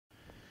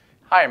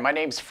Hi, my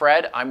name's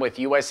Fred. I'm with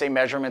USA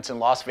Measurements in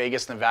Las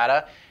Vegas,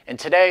 Nevada. And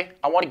today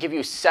I want to give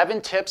you 7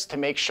 tips to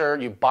make sure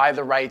you buy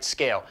the right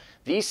scale.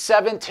 These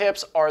 7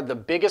 tips are the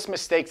biggest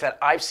mistakes that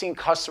I've seen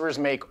customers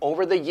make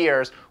over the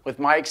years with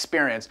my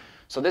experience.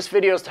 So this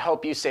video is to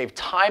help you save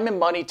time and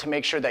money to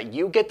make sure that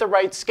you get the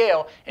right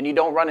scale and you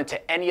don't run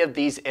into any of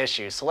these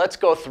issues. So let's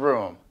go through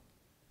them.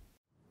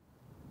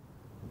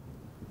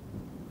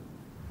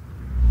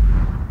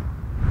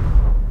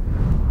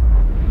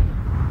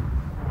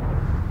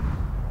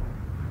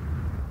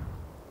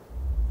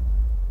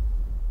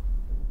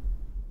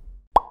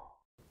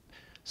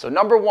 So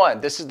number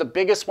 1, this is the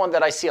biggest one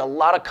that I see a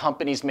lot of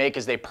companies make,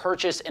 is they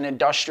purchase an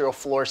industrial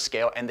floor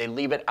scale and they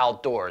leave it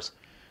outdoors.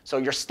 So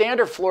your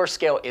standard floor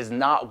scale is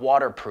not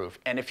waterproof,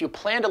 and if you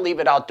plan to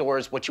leave it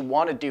outdoors, what you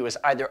want to do is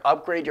either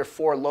upgrade your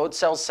 4 load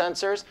cell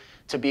sensors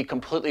to be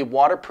completely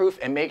waterproof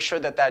and make sure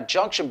that that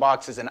junction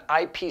box is an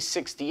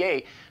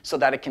IP68 so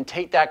that it can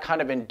take that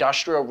kind of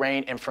industrial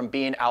rain and from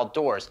being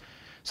outdoors.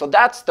 So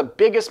that's the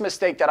biggest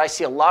mistake that I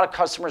see a lot of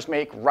customers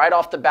make right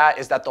off the bat,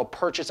 is that they'll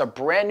purchase a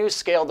brand new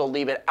scale, they'll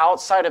leave it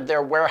outside of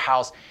their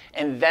warehouse,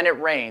 and then it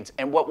rains.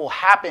 And what will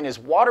happen is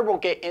water will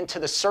get into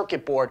the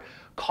circuit board,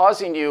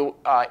 causing you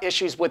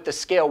issues with the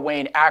scale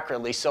weighing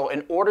accurately. So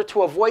in order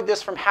to avoid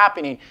this from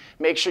happening,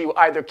 make sure you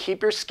either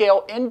keep your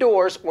scale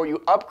indoors or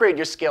you upgrade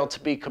your scale to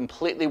be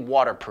completely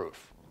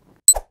waterproof.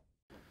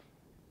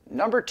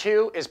 Number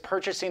 2 is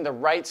purchasing the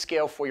right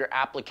scale for your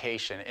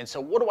application. And so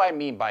what do I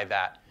mean by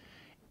that?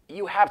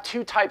 You have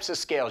 2 types of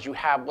scales. You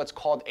have what's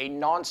called a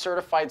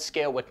non-certified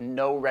scale with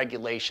no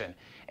regulation.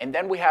 And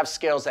then we have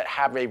scales that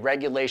have a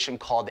regulation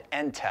called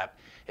NTEP.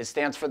 It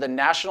stands for the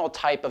National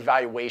Type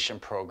Evaluation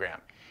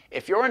Program.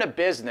 If you're in a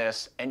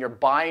business and you're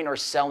buying or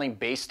selling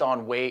based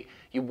on weight,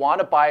 you want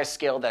to buy a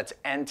scale that's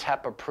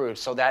NTEP approved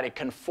so that it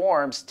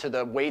conforms to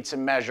the weights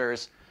and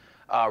measures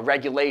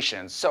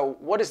regulations. So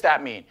what does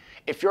that mean?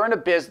 If you're in a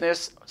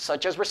business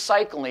such as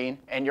recycling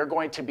and you're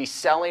going to be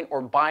selling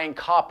or buying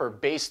copper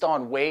based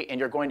on weight and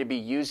you're going to be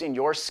using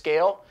your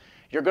scale,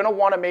 you're going to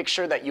want to make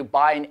sure that you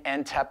buy an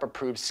NTEP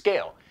approved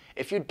scale.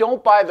 If you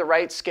don't buy the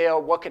right scale,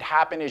 what could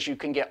happen is you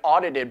can get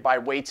audited by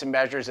weights and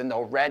measures and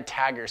they'll red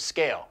tag your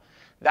scale.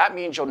 That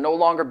means you'll no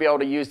longer be able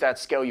to use that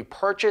scale you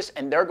purchased,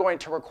 and they're going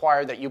to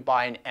require that you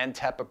buy an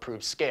NTEP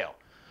approved scale.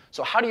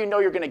 So how do you know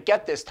you're going to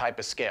get this type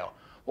of scale?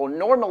 Well,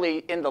 normally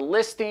in the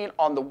listing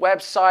on the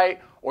website,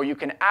 or you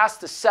can ask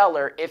the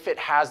seller if it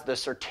has the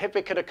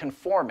certificate of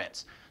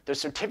conformance. The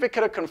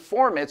certificate of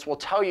conformance will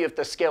tell you if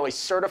the scale is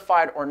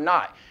certified or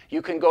not.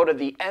 You can go to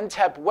the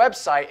NTEP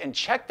website and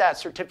check that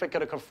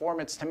certificate of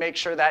conformance to make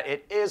sure that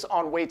it is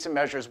on Weights and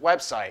Measures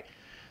website.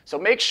 So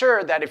make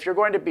sure that if you're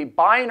going to be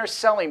buying or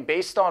selling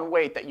based on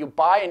weight, that you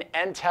buy an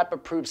NTEP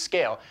approved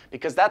scale,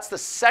 because that's the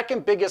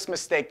second biggest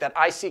mistake that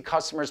I see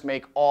customers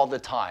make all the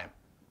time.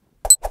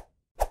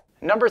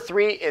 Number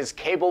 3 is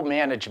cable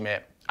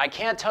management. I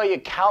can't tell you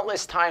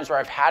countless times where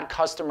I've had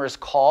customers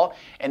call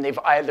and they've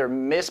either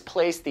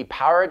misplaced the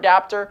power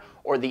adapter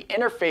or the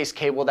interface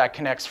cable that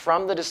connects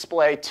from the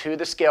display to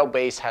the scale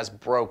base has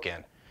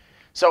broken.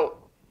 So,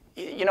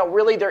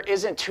 really there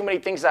isn't too many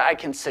things that I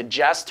can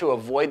suggest to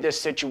avoid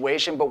this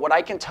situation, but what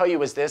I can tell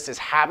you is this, is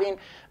having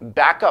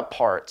backup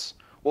parts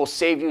will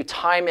save you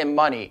time and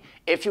money.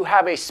 If you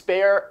have a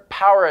spare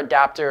power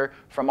adapter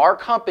from our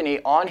company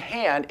on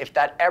hand, if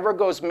that ever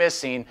goes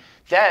missing,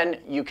 then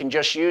you can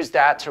just use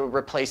that to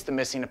replace the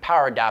missing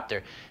power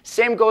adapter.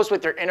 Same goes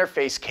with your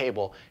interface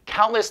cable.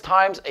 Countless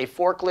times a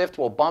forklift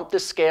will bump the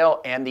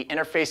scale and the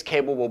interface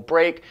cable will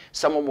break.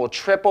 Someone will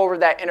trip over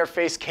that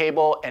interface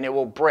cable and it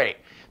will break.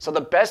 So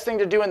the best thing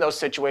to do in those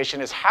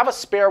situations is have a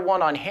spare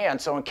one on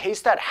hand, so in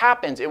case that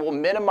happens, it will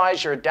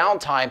minimize your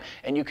downtime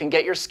and you can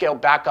get your scale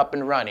back up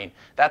and running.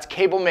 That's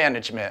cable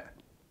management.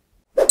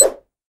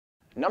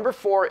 Number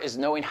 4 is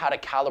knowing how to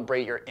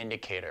calibrate your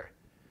indicator.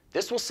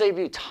 This will save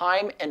you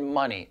time and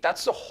money.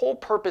 That's the whole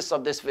purpose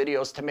of this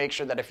video, is to make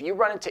sure that if you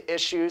run into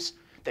issues,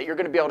 that you're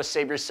going to be able to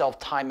save yourself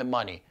time and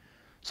money.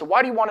 So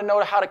why do you want to know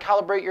how to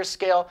calibrate your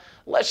scale?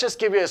 Let's just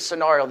give you a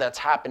scenario that's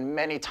happened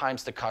many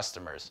times to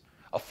customers.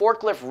 A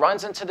forklift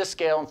runs into the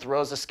scale and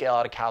throws the scale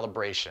out of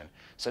calibration.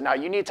 So now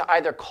you need to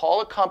either call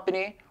a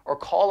company or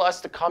call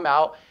us to come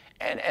out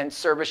and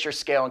service your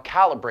scale and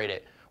calibrate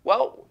it.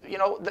 Well,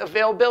 the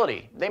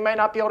availability. They may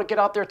not be able to get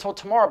out there till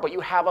tomorrow, but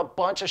you have a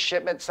bunch of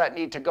shipments that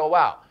need to go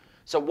out.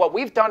 So what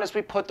we've done is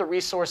we put the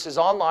resources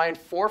online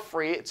for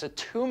free. It's a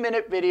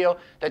 2-minute video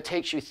that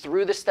takes you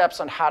through the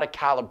steps on how to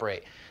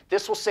calibrate.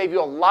 This will save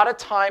you a lot of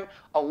time,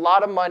 a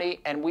lot of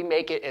money, and we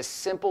make it as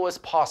simple as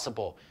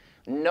possible.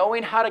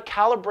 Knowing how to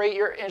calibrate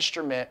your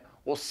instrument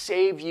will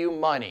save you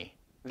money.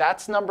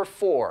 That's number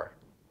 4.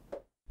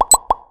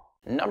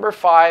 Number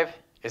 5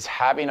 is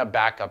having a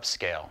backup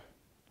scale.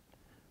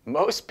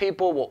 Most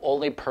people will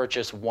only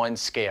purchase one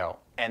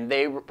scale and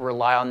they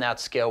rely on that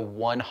scale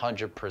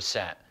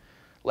 100%.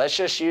 Let's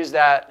just use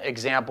that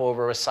example of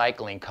a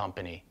recycling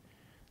company.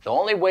 The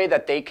only way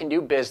that they can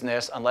do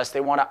business, unless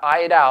they want to eye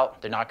it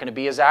out, they're not going to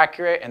be as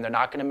accurate and they're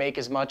not going to make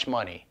as much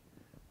money,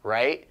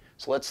 right?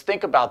 So let's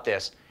think about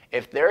this.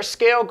 If their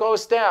scale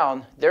goes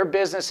down, their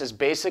business is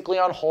basically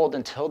on hold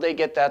until they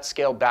get that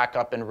scale back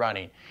up and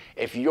running.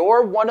 If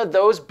you're one of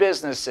those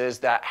businesses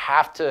that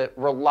have to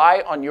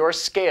rely on your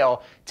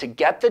scale to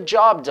get the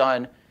job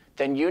done,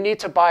 then you need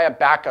to buy a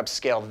backup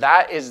scale.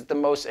 That is the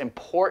most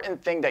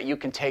important thing that you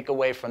can take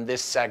away from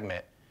this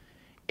segment.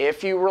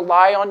 If you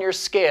rely on your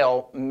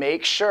scale,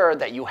 make sure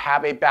that you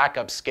have a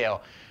backup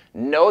scale.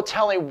 No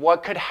telling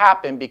what could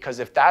happen, because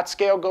if that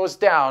scale goes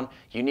down,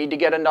 you need to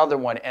get another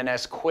one, and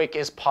as quick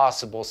as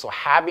possible. So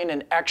having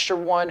an extra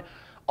one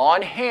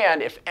on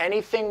hand, if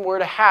anything were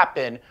to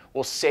happen,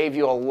 will save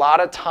you a lot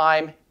of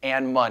time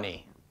and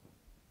money.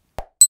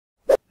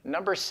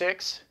 Number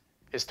 6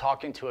 is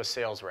talking to a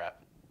sales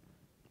rep,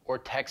 or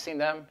texting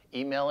them,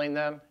 emailing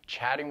them,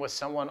 chatting with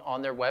someone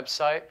on their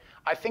website.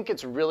 I think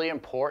it's really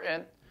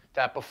important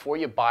that before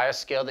you buy a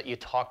scale that you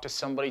talk to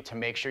somebody to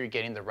make sure you're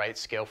getting the right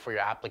scale for your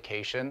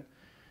application.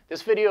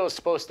 This video is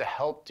supposed to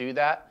help do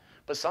that,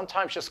 but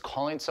sometimes just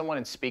calling someone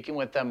and speaking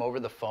with them over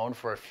the phone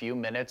for a few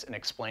minutes and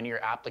explaining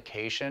your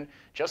application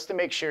just to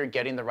make sure you're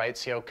getting the right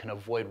scale can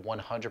avoid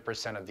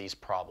 100% of these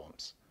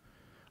problems.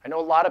 I know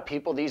a lot of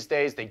people these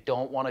days, they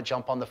don't want to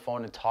jump on the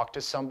phone and talk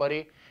to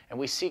somebody, and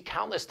we see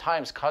countless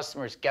times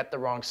customers get the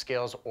wrong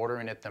scales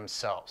ordering it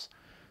themselves.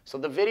 So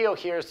the video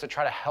here is to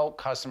try to help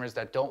customers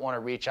that don't want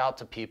to reach out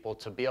to people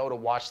to be able to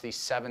watch these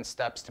 7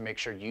 steps to make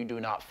sure you do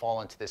not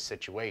fall into this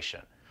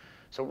situation.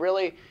 So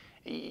really,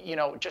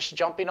 just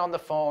jumping on the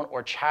phone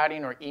or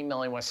chatting or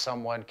emailing with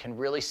someone can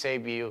really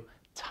save you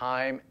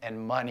time and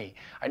money.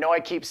 I know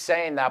I keep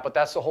saying that, but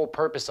that's the whole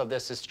purpose of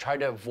this, is to try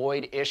to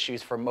avoid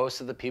issues for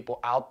most of the people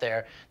out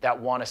there that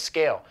want a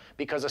scale.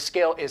 Because a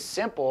scale is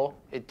simple,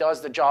 it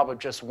does the job of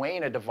just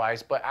weighing a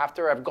device, but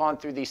after I've gone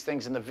through these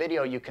things in the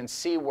video, you can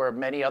see where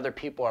many other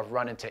people have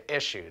run into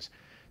issues.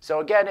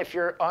 So again, if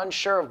you're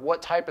unsure of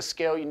what type of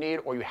scale you need,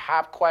 or you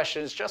have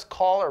questions, just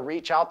call or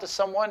reach out to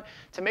someone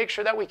to make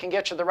sure that we can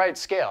get you the right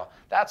scale.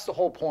 That's the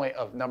whole point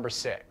of number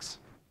 6.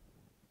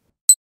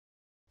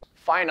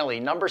 Finally,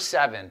 number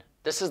 7.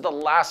 This is the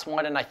last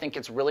one, and I think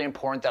it's really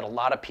important that a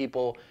lot of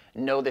people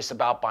know this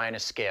about buying a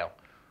scale.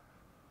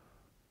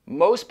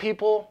 Most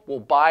people will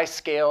buy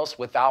scales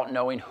without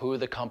knowing who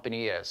the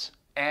company is.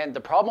 And the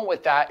problem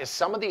with that is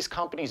some of these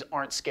companies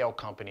aren't scale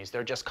companies.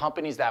 They're just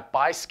companies that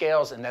buy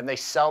scales and then they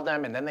sell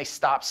them and then they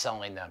stop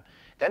selling them.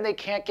 Then they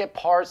can't get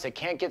parts, they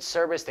can't get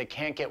service, they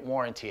can't get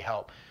warranty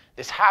help.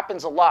 This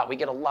happens a lot. We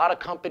get a lot of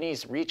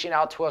companies reaching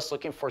out to us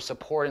looking for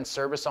support and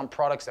service on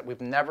products that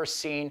we've never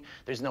seen.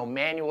 There's no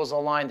manuals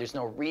online, there's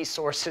no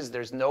resources,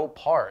 there's no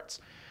parts.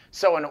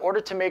 So in order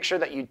to make sure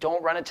that you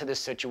don't run into this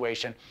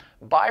situation,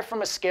 buy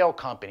from a scale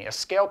company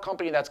that's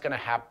going to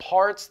have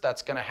parts,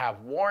 that's going to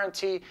have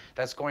warranty,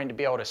 that's going to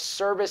be able to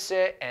service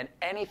it, and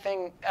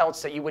anything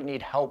else that you would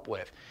need help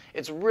with.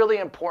 It's really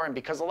important,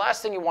 because the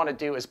last thing you want to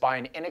do is buy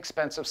an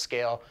inexpensive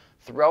scale,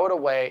 throw it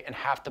away, and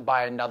have to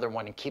buy another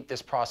one and keep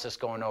this process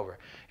going over.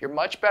 You're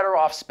much better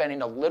off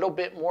spending a little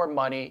bit more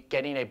money,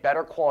 getting a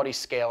better quality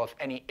scale. If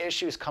any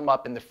issues come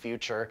up in the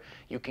future,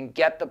 you can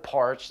get the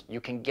parts,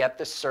 you can get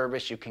the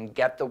service, you can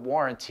get the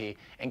warranty,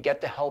 and get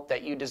the help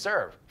that you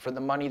deserve for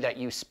the money that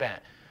you spent.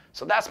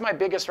 So that's my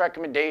biggest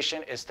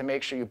recommendation, is to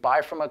make sure you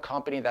buy from a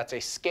company that's a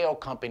scale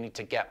company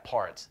to get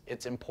parts.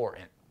 It's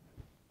important.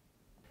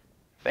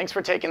 Thanks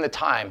for taking the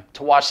time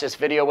to watch this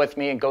video with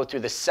me and go through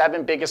the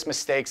 7 biggest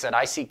mistakes that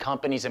I see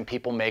companies and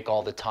people make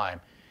all the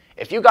time.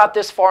 If you got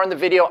this far in the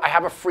video, I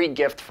have a free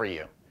gift for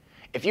you.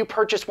 If you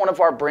purchase one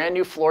of our brand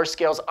new floor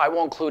scales, I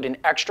will include an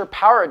extra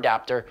power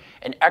adapter,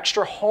 an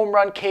extra home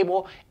run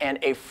cable, and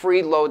a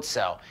free load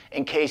cell.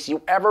 In case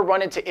you ever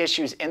run into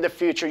issues in the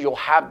future, you'll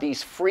have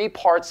these free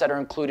parts that are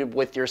included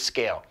with your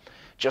scale.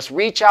 Just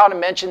reach out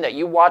and mention that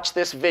you watched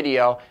this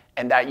video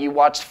and that you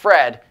watched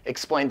Fred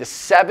explain the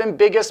 7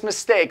 biggest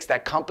mistakes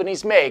that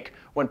companies make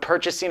when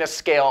purchasing a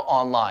scale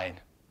online.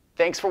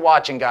 Thanks for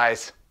watching,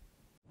 guys.